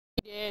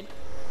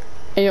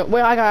Hey, yo,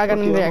 wait, I got an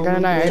idea. I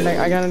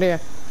got an idea.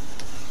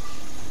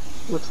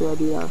 What's the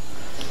idea?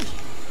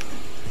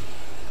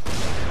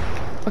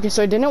 Okay,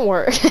 so it didn't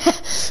work.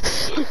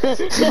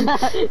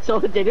 So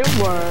it didn't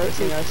work.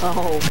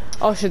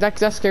 Oh shit,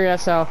 that's scary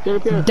as hell.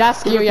 That's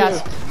scary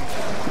as.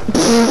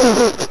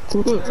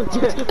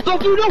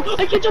 Fuck you, no!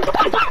 I can't jump.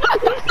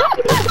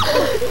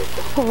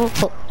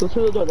 Go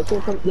through the door. They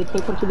can't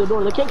come through the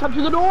door. They can't come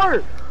through the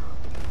door.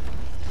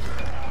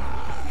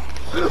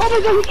 Oh my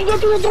god, we can go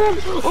through the door!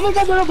 Oh my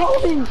god, they're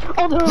evolving!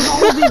 Oh, they're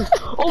evolving!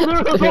 Oh,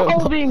 they're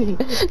evolving!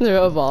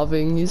 They're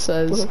evolving, he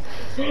says.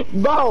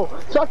 Bro,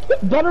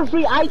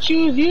 Butterfree, I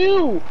choose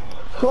you!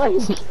 Like,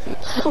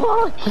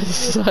 fuck!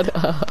 Shut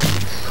up.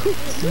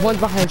 One's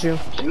behind you.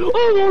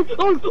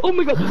 Oh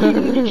my god,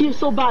 he's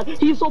so bad,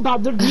 he's so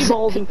bad, they're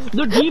devolving,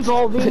 they're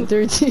devolving.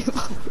 They're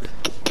devolving.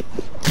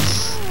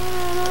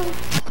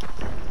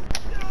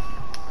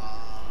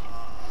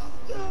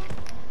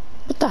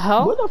 What the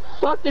hell? Where the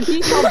fuck did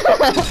he come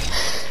from?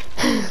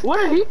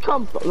 Where did he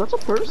come from? That's a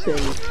person.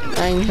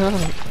 I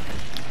know.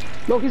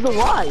 No, he's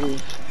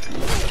alive.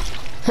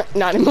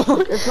 Not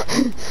anymore.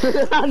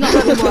 Not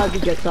anymore as he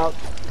gets up.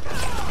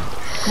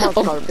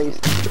 Come on, Scarface.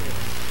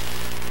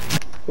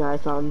 Yeah, I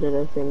found it,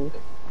 I think.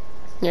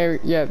 Yeah,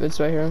 it's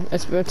right here.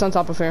 It's on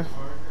top of here.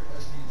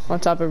 On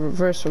top of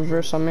reverse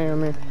on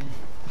me.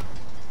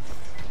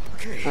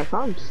 Okay. I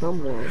found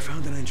somewhere. I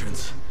found an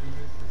entrance.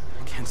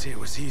 Can't say it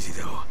was easy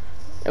though.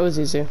 It was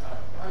easy.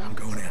 I'm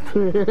going in.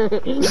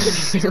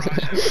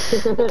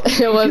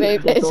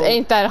 It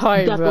ain't that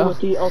hard, bro.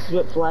 With the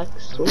ultimate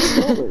flex. What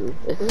are you doing?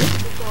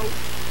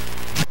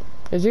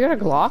 Did you get a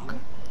Glock?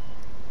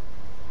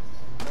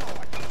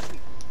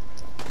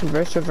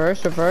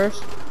 Reverse.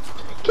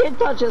 Can't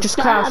touch us. Just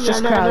crouch.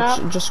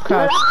 Just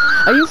crouch.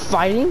 Are you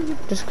fighting?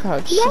 Just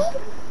crouch. No.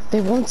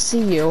 They won't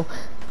see you.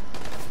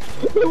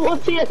 They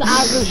won't see us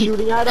as they're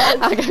shooting at us.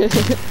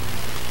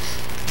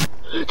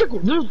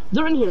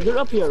 They're in here. They're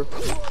up here.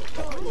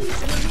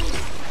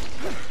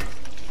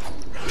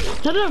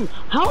 Hit him!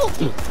 Help!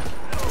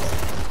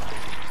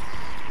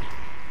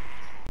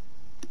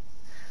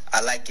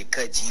 I like it,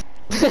 cut you.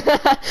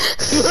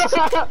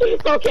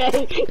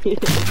 Okay.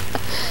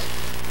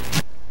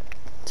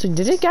 So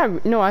did it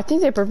get? No, I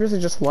think they purposely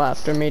just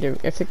left or made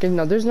it. If it can,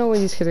 no, there's no way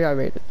these kids got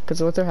raided.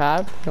 Cause what they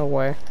have, no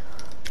way.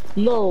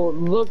 No,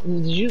 look,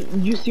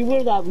 you see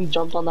where that we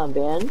jumped on that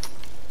van?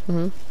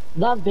 Mhm.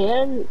 That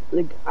van,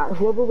 like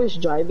whoever was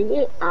driving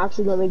it,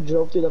 accidentally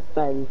drove through the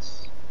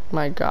fence.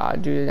 My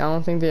God, dude, I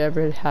don't think they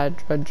ever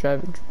had a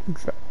driver's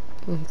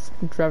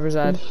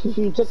ed.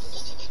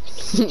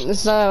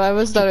 It's not. I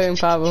was stuttering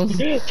problem.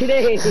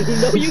 Today,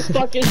 no, you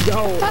fucking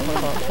don't.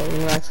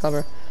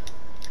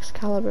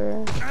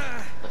 Excalibur.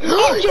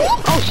 Oh shit!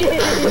 Oh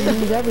shit! You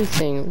need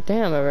everything.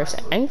 Damn,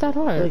 Everest, ain't that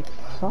hard? Like,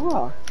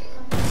 fuck.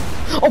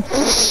 Oh.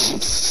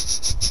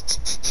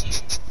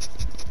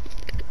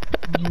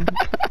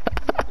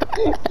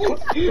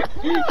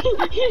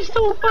 You're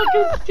so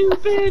fucking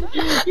stupid.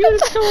 You're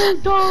so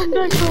dumb,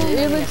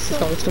 Deco.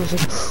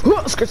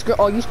 Skirt.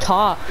 Oh, you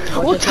taught.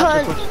 What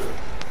time?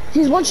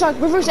 He's one shot.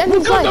 Reverse and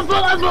he's Try to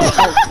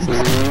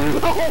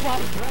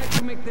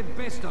make the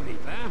best of it,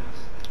 huh?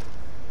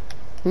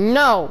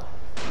 No.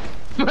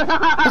 I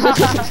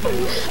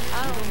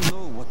don't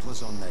know what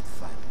was on that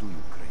file, do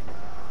you, Crane?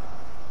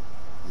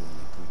 You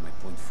only prove my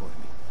point for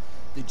me.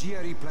 The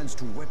GRE plans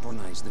to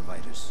weaponize the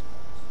virus,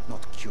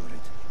 not cure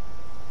it.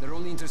 They're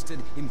only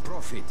interested in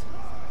profit,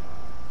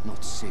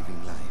 not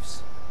saving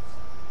lives.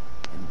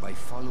 And by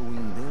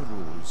following their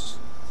rules,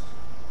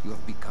 you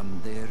have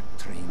become their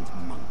trained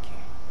monkey.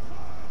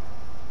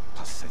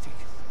 Pathetic.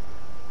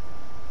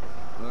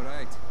 All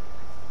right.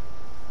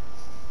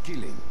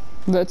 Kill him.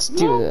 Let's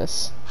do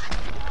this.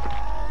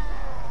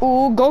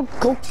 Ooh, go,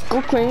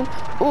 Queen.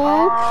 Ooh,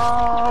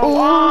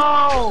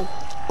 ooh.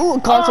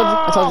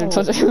 I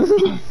told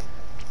you.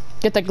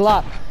 Get the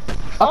Glock.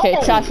 Okay,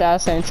 trash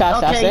ass. Okay,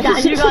 yeah,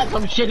 you got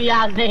some shitty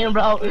ass name,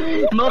 bro.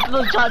 Most of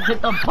those shots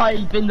hit the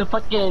pipe and the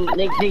fucking,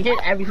 they hit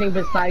everything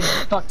besides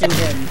fucking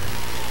him.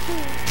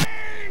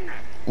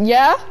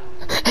 Yeah?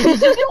 Did you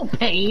just yell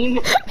pain?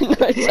 No,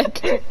 it's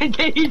like...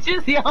 Did you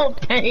just yell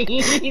pain?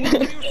 he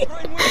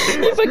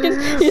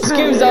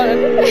screams out.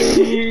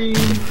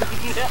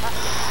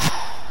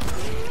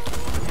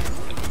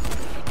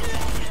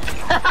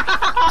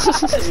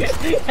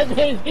 And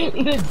then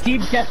the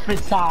deep desperate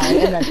sigh,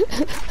 and then...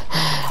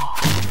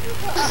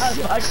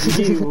 Fuck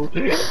you.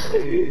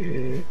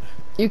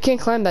 You can't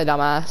climb that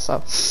dumbass,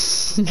 so...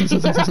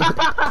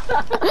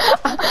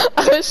 I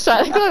was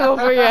trying to climb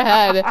over your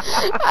head.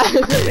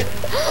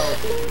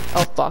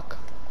 Oh, fuck.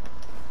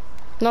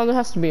 No, there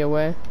has to be a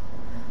way.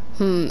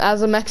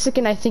 As a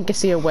Mexican, I think I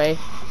see a way.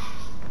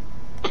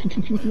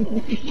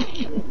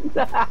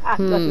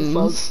 That's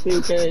so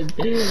stupid.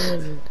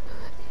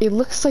 It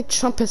looks like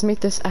Trump has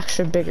made this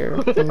extra bigger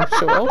than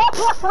usual.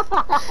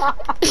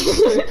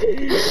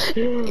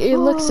 It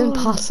looks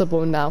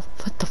impossible now.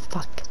 What the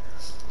fuck?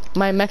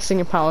 My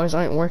Mexican powers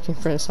aren't working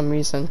for some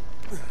reason.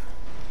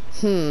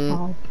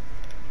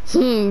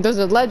 There's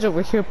a ledge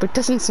over here, but it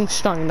doesn't seem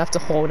strong enough to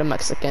hold a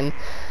Mexican.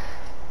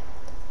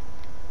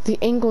 The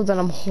angle that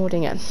I'm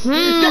holding it.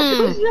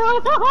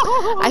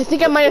 I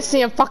think I might have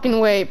seen a fucking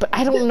way, but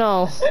I don't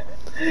know.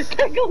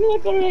 Go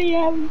look where I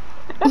am.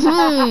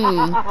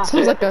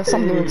 Sounds like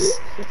something else.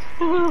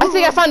 I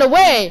think I found a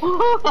way!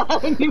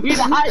 You mean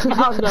I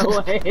found a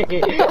way?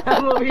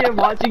 I'm over here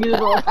watching this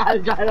whole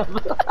time trying to